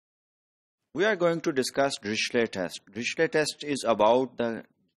We are going to discuss Dirichlet test. Dirichlet test is about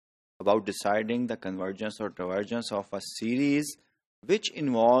deciding the convergence or divergence of a series which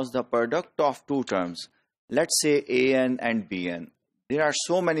involves the product of two terms. Let's say an and bn. There are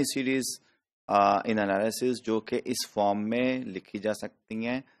so many series in analysis जो कि इस form में लिखी जा सकती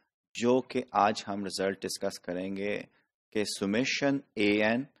हैं, जो कि आज हम रिजल्ट डिस्कस करेंगे कि सुमेशन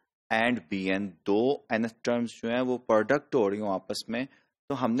an एंड bn दो nth टर्म्स जो हैं वो प्रोडक्ट हो रही हो आपस में.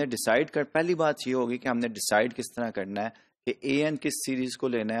 तो हमने डिसाइड कर पहली बात ये होगी कि हमने डिसाइड किस तरह करना है कि an किस सीरीज को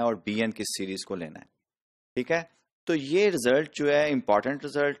लेना है और bn किस सीरीज को लेना है. ठीक है, तो ये रिजल्ट जो है इम्पॉर्टेंट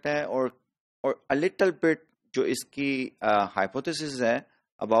रिजल्ट है और अ लिटिल बिट जो इसकी हाइपोथेसिस है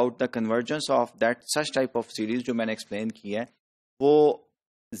about the convergence of that such type of series जो मैंने एक्सप्लेन की है वो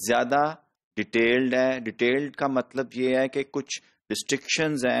ज़्यादा डिटेल्ड है. डिटेल्ड का मतलब ये है कि कुछ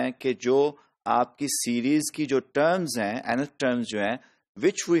रिस्ट्रिक्शंस हैं कि जो आपकी सीरीज की जो टर्म्स हैं nth टर्म्स जो हैं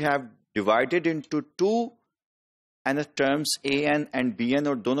which we have divided into two nth terms an and bn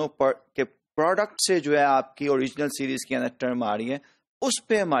और दोनों के प्रोडक्ट से जो है आपकी ओरिजिनल सीरीज की nth टर्म आ रही है उस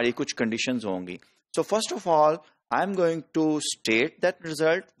पे हमारी कुछ कंडीशंस होंगी. So first of all I am going to state that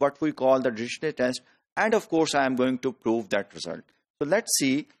result, what we call the Dirichlet test, and of course I am going to prove that result. So let's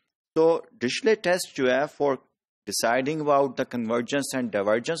see. So Dirichlet test जो है for deciding about the convergence and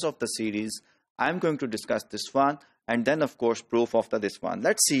divergence of the series, I am going to discuss this one and then of course proof of this one.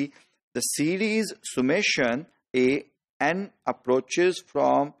 Let's see. The series summation a n approaches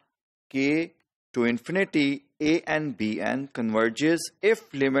from k to infinity a and bn converges if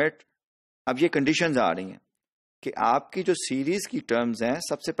limit. अब ये conditions आ रही हैं कि आपकी जो series की terms हैं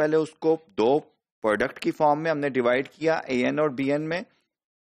सबसे पहले उसको दो प्रोडक्ट की फॉर्म में हमने डिवाइड किया an और bn में.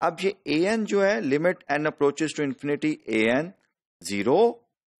 अब ये an जो है limit n approaches to infinity an 0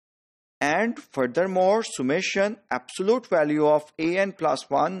 and further more summation absolute value of an plus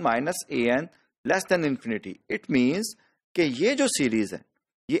 1 minus an less than infinity. It means कि ये जो सीरीज है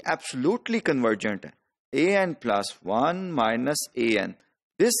ये एब्सोल्यूटली कन्वर्जेंट है. an plus 1 minus an,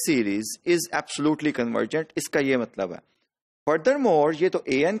 this series is absolutely convergent. इसका ये मतलब है. फर्दर मोर ये तो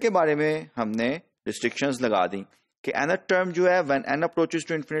an के बारे में हमने रिस्ट्रिक्शंस लगा दी कि nth टर्म जो है when n approaches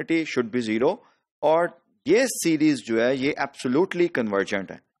to infinity should be 0 और ये सीरीज जो है ये एब्सोल्युटली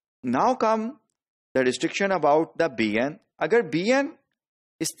कन्वर्जेंट है. Now come the restriction about the bn. अगर bn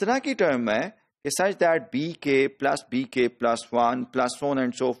इस तरह की टर्म है कि such that bk plus 1 plus so on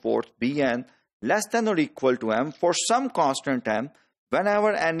and so forth bn less than or equal to m for some constant m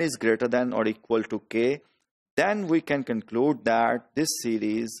whenever n is greater than or equal to k, then we can conclude that this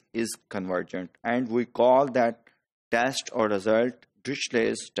series is convergent and we call that test or result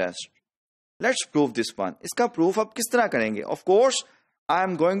Dirichlet's test. Let's prove this one. इसका proof अब किस तरह करेंगे? Of course, I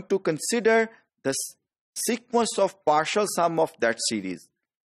am going to consider the sequence of partial sum of that series.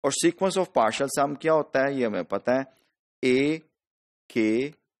 और sequence of partial sum क्या होता है ये हमें पता है. a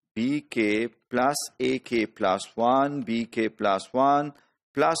k bk plus ak plus 1 bk plus 1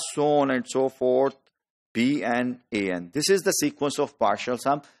 plus so on and so forth bn an. This is the sequence of partial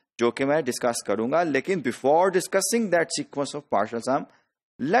sum जो कि मैं डिस्कस करूंगा. लेकिन before discussing that sequence of partial sum,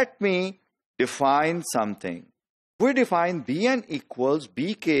 let me define something. We define bn equals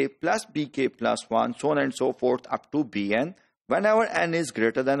bk plus 1 so on and so forth up to bn whenever n is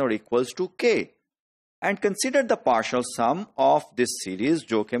greater than or equals to k. And consider the partial sum of this series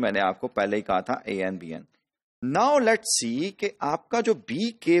जो कि मैंने आपको पहले ही कहा था a and bn. Now let's see कि आपका जो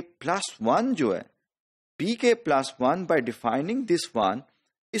bk plus 1 जो है bk plus 1 by defining this one,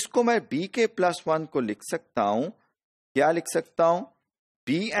 इसको मैं bk plus 1 को लिख सकता हूं. क्या लिख सकता हूं?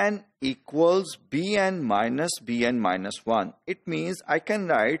 bn equals bn minus 1. It means I can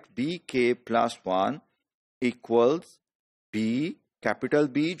write bk plus 1 equals b capital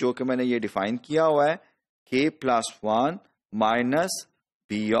B जो कि मैंने ये डिफाइन किया हुआ है k plus 1 minus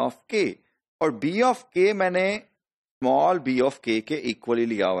b of k और b of k मैंने small b of k के इक्वली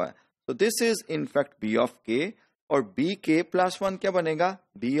लिया हुआ है. तो this is in fact b of k और bk plus 1 क्या बनेगा?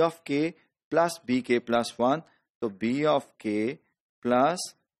 b of k plus bk plus 1. तो b of k plus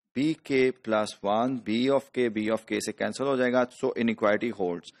bk plus 1 b of k से कैंसिल हो जाएगा. सो inequality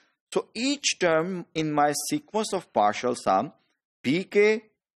holds. So each term in my sequence of partial some bk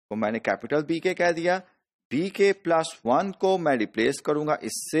को मैंने capital bk कह दिया. bk plus 1 को मैं रिप्लेस करूंगा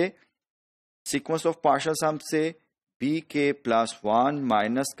इससे सीक्वेंस ऑफ पार्शियल सम से bk plus 1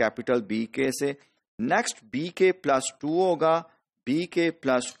 minus capital bk से. नेक्स्ट bk plus 2 होगा. bk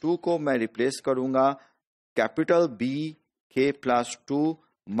plus 2 को मैं रिप्लेस करूंगा capital bk plus 2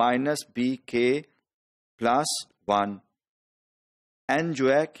 minus bk plus 1. n जो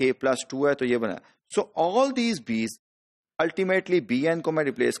है k plus 2 है तो ये बना. So all these b's ultimately B N को मैं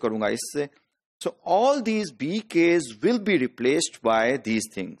रिप्लेस करूंगा इससे. So all these B cage will be replaced by these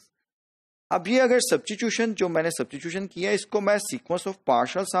things. अब ये अगर सब्स्टिट्यूशन जो मैंने सब्स्टिट्यूशन किया है इसको मैं सीक्वेंस ऑफ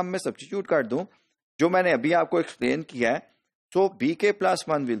पार्शियल सम में सब्स्टिट्यूट कर दूं जो मैंने अभी आपको एक्सप्लेन किया है. सो बी के plus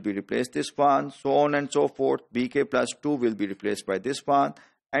one will be replace this one, so on and so fourth. B के plus two will be replaced by this one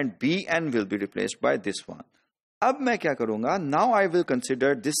and B N will be replaced by this one. अब मैं क्या करूंगा, now I will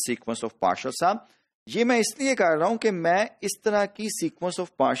consider this sequence of partial सम. ये मैं इसलिए कर रहा हूं कि मैं इस तरह की सीक्वेंस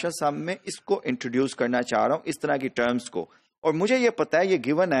ऑफ पार्शियल सम में इसको इंट्रोड्यूस करना चाह रहा हूं, इस तरह की टर्म्स को. और मुझे ये पता है, ये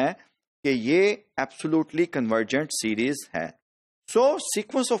गिवन है कि ये एब्सोल्युटली कन्वर्जेंट सीरीज है. सो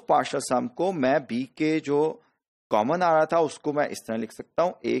सीक्वेंस ऑफ पार्शियल सम को मैं बी के जो कॉमन आ रहा था उसको मैं इस तरह लिख सकता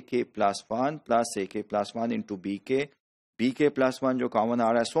हूं, ए के प्लस वन प्लस ए के प्लस वन इंटू बी के प्लस वन जो कॉमन आ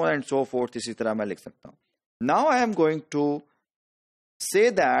रहा है, सो एंड सो फोर्थ इसी तरह मैं लिख सकता हूं. Now I am going to say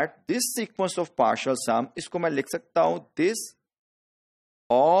that this sequence of partial सम, इसको मैं लिख सकता हूं दिस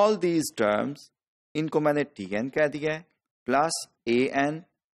ऑल दीज टर्म्स, इनको मैंने टी एन कह दिया है, plus A N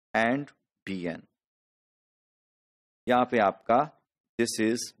and B N. यहां पे आपका this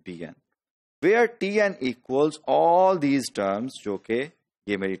is B N, where T N equals all these terms, जो कि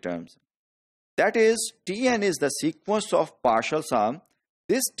ये मेरी terms. That is T N is the sequence of partial some.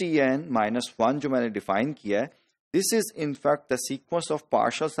 This T N minus one जो मैंने define किया है, this is in fact the sequence of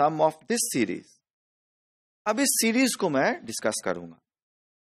partial some of this series. अब इस सीरीज को मैं डिस्कस करूंगा.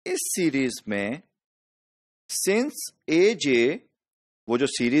 इस सीरीज में सिंस ए जे, वो जो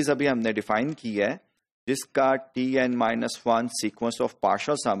सीरीज अभी हमने डिफाइन की है जिसका T N minus one sequence of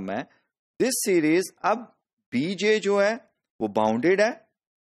partial सम है, दिस सीरीज अब बी जे जो है वो बाउंडेड है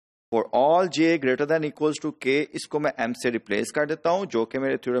for all J greater than equals to के. इसको मैं एम से रिप्लेस कर देता हूं जो कि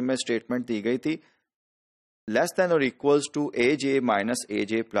मेरे थ्योरम में स्टेटमेंट दी गई थी, लेस देन और equals to A J minus A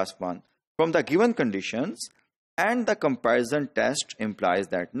J plus one from the given conditions, and the comparison test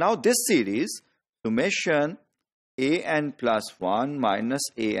implies that now this series summation a n plus 1 minus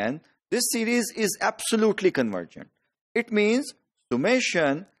a n, this series is absolutely convergent. It means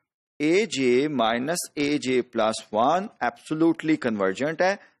summation aj minus aj plus 1 absolutely convergent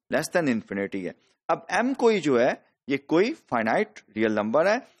है, less than infinity है. अब m कोई जो है ये कोई finite real number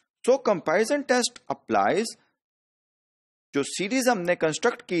है. सो comparison test applies. जो सीरीज हमने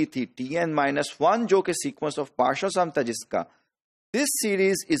कंस्ट्रक्ट की थी टी एन माइनस वन जो कि सीक्वेंस ऑफ पार्शियल सम था जिसका, this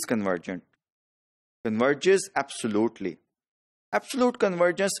series is convergent, converges absolutely. Absolute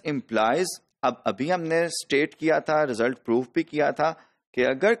convergence implies, अब अभी हमने स्टेट किया था, रिजल्ट प्रूफ भी किया था कि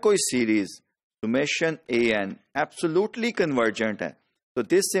अगर कोई series summation A an absolutely convergent है तो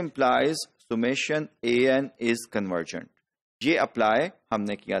this implies summation A N is convergent. ये अप्लाई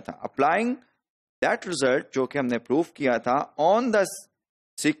हमने किया था. अप्लाइंग दैट रिजल्ट जो कि हमने प्रूफ किया था on the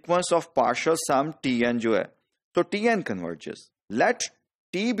sequence of partial some tea N जो है, तो T N converges. Late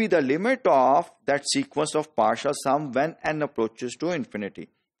T be the limit of that sequence of partial some when an approaches to infinity.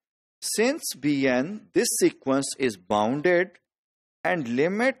 Since B N this sequence is bounded and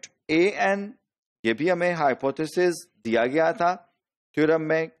limit A N, ये भी हमें hypothesis दिया गया था theorem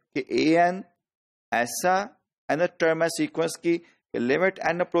में कि A N ऐसा N term है सीक्वेंस की limit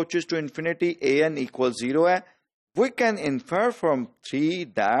N approaches to infinity A N equal 0 है. We can infer from 3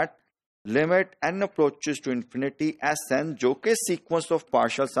 that limit N approaches to infinity S N जो कि सीक्वेंस ऑफ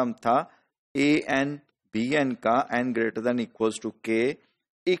पार्शियल सम था ए एन बी एन का N greater than equals to के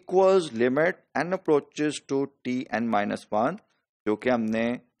equals limit N approaches to T N minus one, जो कि हमने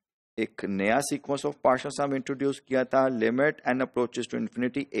एक नया sequence of partial some introduce किया था, limit N approaches to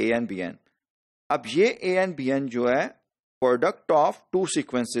infinity A N B N. अब ये ए एन बी एन जो है प्रोडक्ट ऑफ टू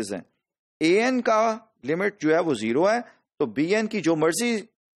सीक्वेंसेस हैं. ए एन का लिमिट जो है वो 0 है, तो बी एन की जो मर्जी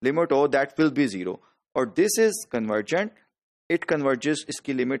लिमिट हो दैट विल बी 0. और this is convergent, it converges,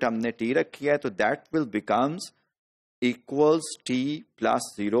 इसकी लिमिट हमने टी रखी है, तो that will becomes equals T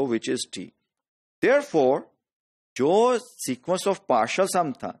plus 0 which is T. Therefore जो सीक्वेंस ऑफ पार्शियल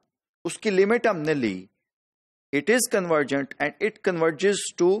सम था उसकी लिमिट हमने ली, it is convergent and it converges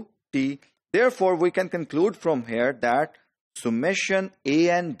to T. Therefore, we can conclude from here that summation a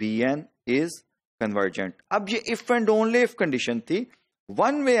n b n is convergent. अब ये if and only if condition थी,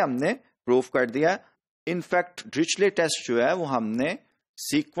 one way हमने proof कर दिया. In fact, Dirichlet test जो है वो हमने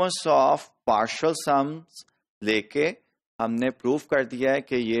sequence of partial sums लेके हमने प्रूफ कर दिया है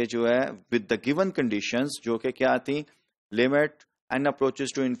कि ये जो है with the given conditions जो कि क्या थी, limit n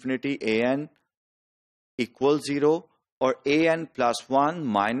approaches to infinity a n equals 0 और A N plus one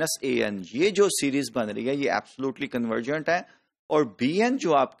minus A N, ये जो सीरीज बन रही है ये एब्सोल्युटली कन्वर्जेंट है. और बी एन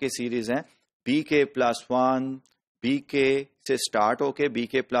जो आपके सीरीज हैं बी के प्लस वन, बी के से स्टार्ट होके बी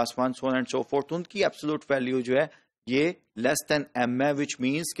के plus one, so and so fourth, उनकी एब्सोल्यूट वैल्यू जो है ये लेस देन m है, विच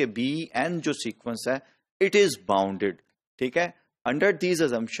मीन्स के बी एन जो सीक्वेंस है इट इज बाउंडेड. ठीक है, अंडर दीज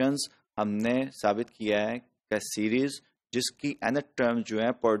अजम्पशंस हमने साबित किया है कि सीरीज जिसकी nth टर्म्स जो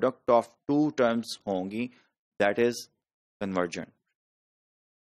है प्रोडक्ट ऑफ टू टर्म्स होंगी दैट इज कन्वर्जेंट.